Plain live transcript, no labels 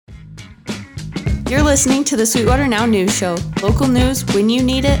You're listening to the Sweetwater Now News Show. Local news when you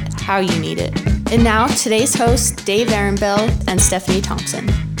need it, how you need it. And now, today's hosts, Dave Ehrenbell and Stephanie Thompson.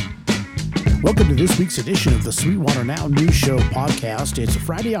 Welcome to this week's edition of the Sweetwater Now News Show podcast. It's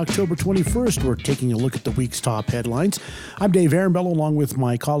Friday, October 21st. We're taking a look at the week's top headlines. I'm Dave Ehrenbell along with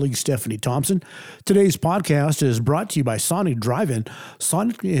my colleague Stephanie Thompson. Today's podcast is brought to you by Sonic Drive-In.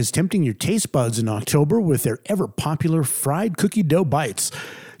 Sonic is tempting your taste buds in October with their ever-popular fried cookie dough bites.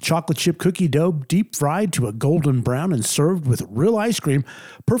 Chocolate chip cookie dough deep fried to a golden brown and served with real ice cream,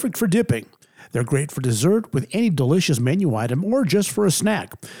 perfect for dipping. They're great for dessert with any delicious menu item or just for a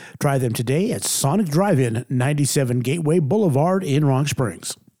snack. Try them today at Sonic Drive-In, 97 Gateway Boulevard in Rock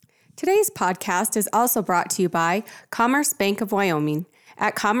Springs. Today's podcast is also brought to you by Commerce Bank of Wyoming.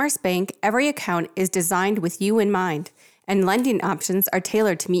 At Commerce Bank, every account is designed with you in mind, and lending options are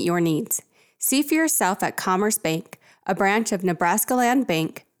tailored to meet your needs. See for yourself at Commerce Bank, a branch of Nebraska Land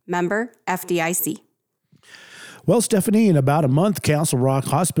Bank, member FDIC. Well, Stephanie, in about a month, Castle Rock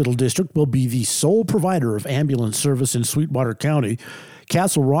Hospital District will be the sole provider of ambulance service in Sweetwater County.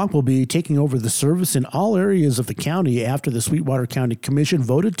 Castle Rock will be taking over the service in all areas of the county after the Sweetwater County Commission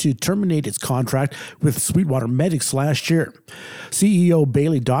voted to terminate its contract with Sweetwater Medics last year. CEO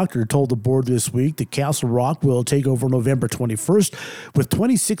Bailey Doctor told the board this week that Castle Rock will take over November 21st with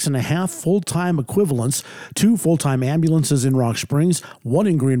 26 and a half full-time equivalents, 2 full-time ambulances in Rock Springs, 1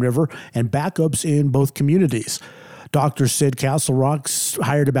 in Green River, and backups in both communities. Doctors said Castle Rock's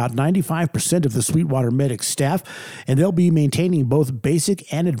hired about 95% of the Sweetwater Medics staff, and they'll be maintaining both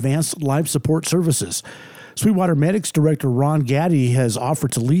basic and advanced life support services. Sweetwater Medics Director Ron Gaddy has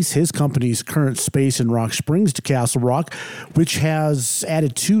offered to lease his company's current space in Rock Springs to Castle Rock, which has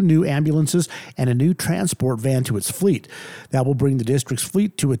added 2 new ambulances and a new transport van to its fleet. That will bring the district's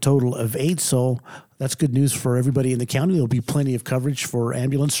fleet to a total of 8, so that's good news for everybody in the county. There'll be plenty of coverage for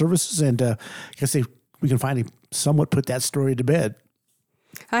ambulance services, and I guess we can finally somewhat put that story to bed.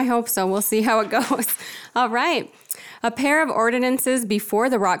 I hope so. We'll see how it goes. All right. A pair of ordinances before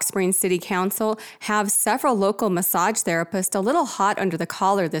the Rock Springs City Council have several local massage therapists a little hot under the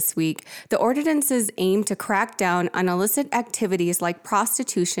collar this week. The ordinances aim to crack down on illicit activities like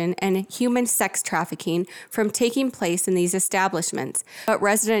prostitution and human sex trafficking from taking place in these establishments. But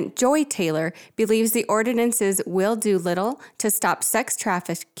resident Joy Taylor believes the ordinances will do little to stop sex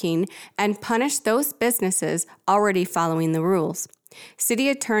trafficking and punish those businesses already following the rules. City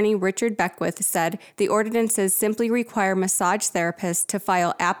Attorney Richard Beckwith said the ordinances simply require massage therapists to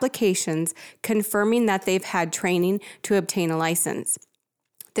file applications confirming that they've had training to obtain a license.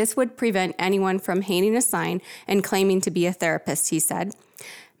 This would prevent anyone from hanging a sign and claiming to be a therapist, he said.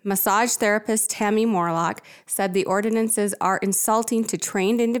 Massage therapist Tammy Morlock said the ordinances are insulting to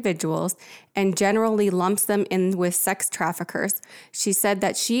trained individuals and generally lumps them in with sex traffickers. She said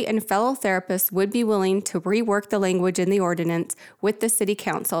that she and fellow therapists would be willing to rework the language in the ordinance with the City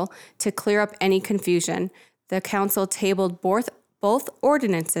Council to clear up any confusion. The council tabled both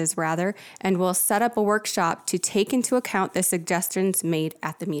ordinances, and will set up a workshop to take into account the suggestions made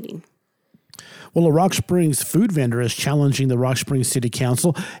at the meeting. Well, a Rock Springs food vendor is challenging the Rock Springs City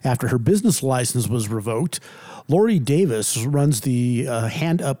Council after her business license was revoked. Lori Davis runs the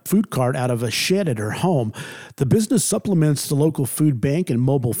hand-up food cart out of a shed at her home. The business supplements the local food bank and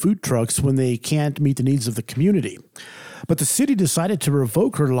mobile food trucks when they can't meet the needs of the community. But the city decided to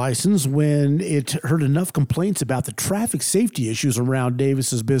revoke her license when it heard enough complaints about the traffic safety issues around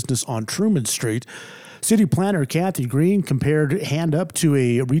Davis's business on Truman Street. City planner Kathy Green compared Hand Up to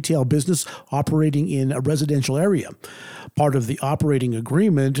a retail business operating in a residential area. Part of the operating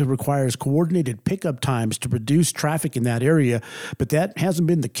agreement requires coordinated pickup times to reduce traffic in that area, but that hasn't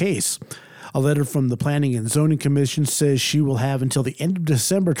been the case. A letter from the Planning and Zoning Commission says she will have until the end of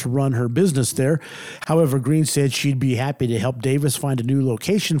December to run her business there. However, Green said she'd be happy to help Davis find a new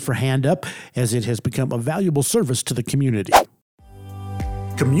location for Hand Up, as it has become a valuable service to the community.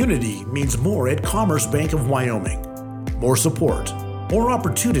 Community means more at Commerce Bank of Wyoming. More support, more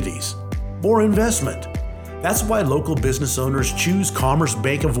opportunities, more investment. That's why local business owners choose Commerce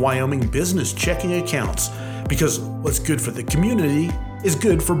Bank of Wyoming business checking accounts, because what's good for the community is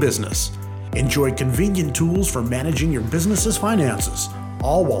good for business. Enjoy convenient tools for managing your business's finances,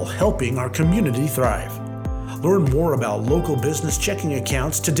 all while helping our community thrive. Learn more about local business checking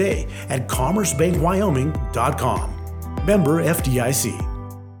accounts today at commercebankwyoming.com. Member FDIC.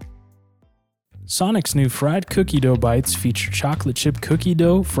 Sonic's new fried cookie dough bites feature chocolate chip cookie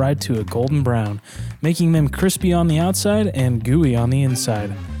dough fried to a golden brown, making them crispy on the outside and gooey on the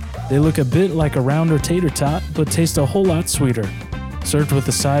inside. They look a bit like a rounder tater tot, but taste a whole lot sweeter. Served with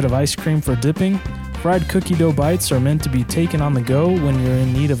a side of ice cream for dipping, fried cookie dough bites are meant to be taken on the go when you're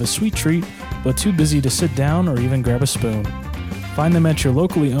in need of a sweet treat but too busy to sit down or even grab a spoon. Find them at your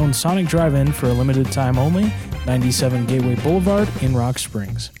locally owned Sonic Drive-In for a limited time only, 97 Gateway Boulevard in Rock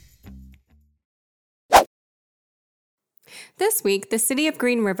Springs. This week, the City of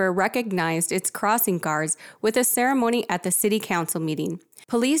Green River recognized its crossing guards with a ceremony at the City Council meeting.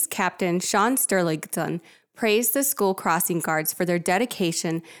 Police Captain Sean Sterlington praised the school crossing guards for their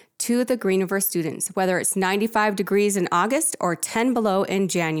dedication to the Green River students, whether it's 95 degrees in August or 10 below in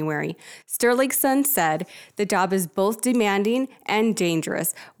January. Sterlington said the job is both demanding and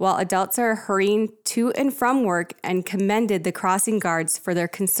dangerous, while adults are hurrying to and from work, and commended the crossing guards for their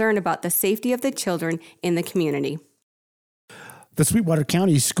concern about the safety of the children in the community. The Sweetwater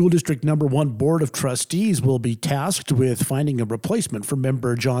County School District No. 1 Board of Trustees will be tasked with finding a replacement for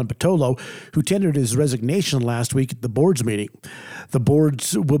member John Patolo, who tendered his resignation last week at the board's meeting. The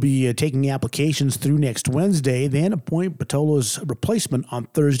boards will be taking applications through next Wednesday, then appoint Patolo's replacement on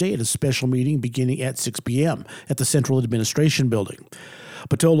Thursday at a special meeting beginning at 6 p.m. at the Central Administration Building.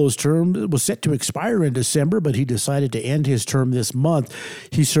 Patolo's term was set to expire in December, but he decided to end his term this month.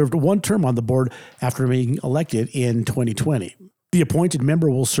 He served one term on the board after being elected in 2020. The appointed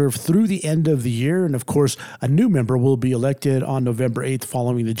member will serve through the end of the year, and of course, a new member will be elected on November 8th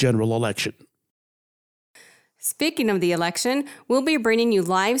following the general election. Speaking of the election, we'll be bringing you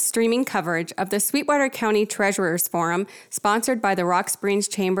live streaming coverage of the Sweetwater County Treasurers Forum, sponsored by the Rock Springs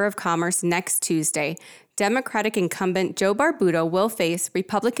Chamber of Commerce next Tuesday. Democratic incumbent Joe Barbuto will face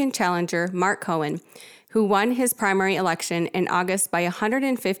Republican challenger Mark Cohen, who won his primary election in August by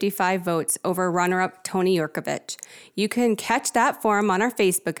 155 votes over runner-up Tony Yurkovich. You can catch that forum on our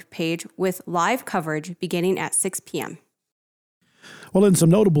Facebook page with live coverage beginning at 6 p.m. Well, in some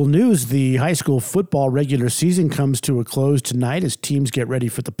notable news, the high school football regular season comes to a close tonight as teams get ready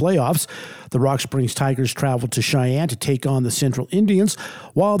for the playoffs. The Rock Springs Tigers travel to Cheyenne to take on the Central Indians,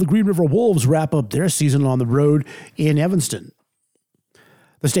 while the Green River Wolves wrap up their season on the road in Evanston.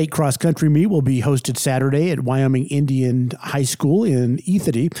 The state cross-country meet will be hosted Saturday at Wyoming Indian High School in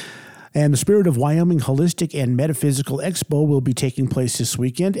Ethity, and the Spirit of Wyoming Holistic and Metaphysical Expo will be taking place this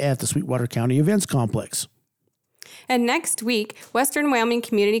weekend at the Sweetwater County Events Complex. And next week, Western Wyoming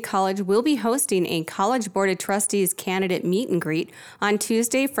Community College will be hosting a College Board of Trustees candidate meet and greet on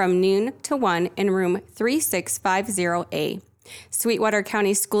Tuesday from noon to 1 in room 3650A. Sweetwater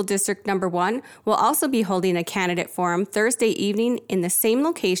County School District No. 1 will also be holding a candidate forum Thursday evening in the same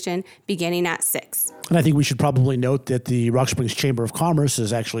location beginning at 6. And I think we should probably note that the Rock Springs Chamber of Commerce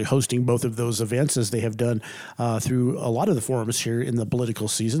is actually hosting both of those events, as they have done through a lot of the forums here in the political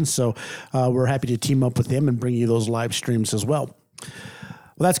season. So we're happy to team up with them and bring you those live streams as well.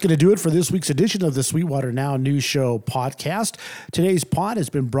 Well, that's going to do it for this week's edition of the Sweetwater Now News Show podcast. Today's pod has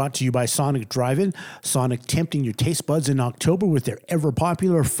been brought to you by Sonic Drive-In. Sonic tempting your taste buds in October with their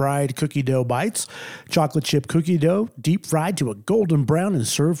ever-popular fried cookie dough bites. Chocolate chip cookie dough, deep fried to a golden brown and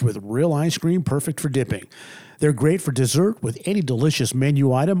served with real ice cream, perfect for dipping. They're great for dessert with any delicious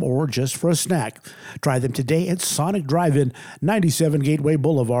menu item or just for a snack. Try them today at Sonic Drive-In, 97 Gateway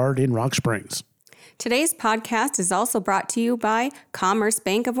Boulevard in Rock Springs. Today's podcast is also brought to you by Commerce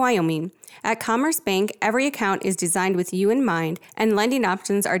Bank of Wyoming. At Commerce Bank, every account is designed with you in mind, and lending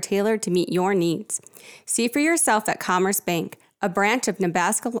options are tailored to meet your needs. See for yourself at Commerce Bank, a branch of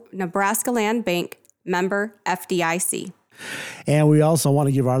Nebraska Land Bank, member FDIC. And we also want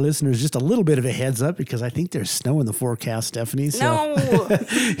to give our listeners just a little bit of a heads up because I think there's snow in the forecast, Stephanie. So No!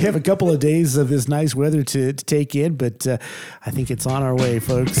 You have a couple of days of this nice weather to take in, but I think it's on our way,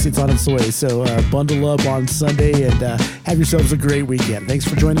 folks. It's on its way. So bundle up on Sunday and have yourselves a great weekend. Thanks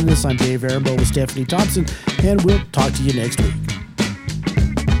for joining us. I'm Dave Arenbo with Stephanie Thompson, and we'll talk to you next week.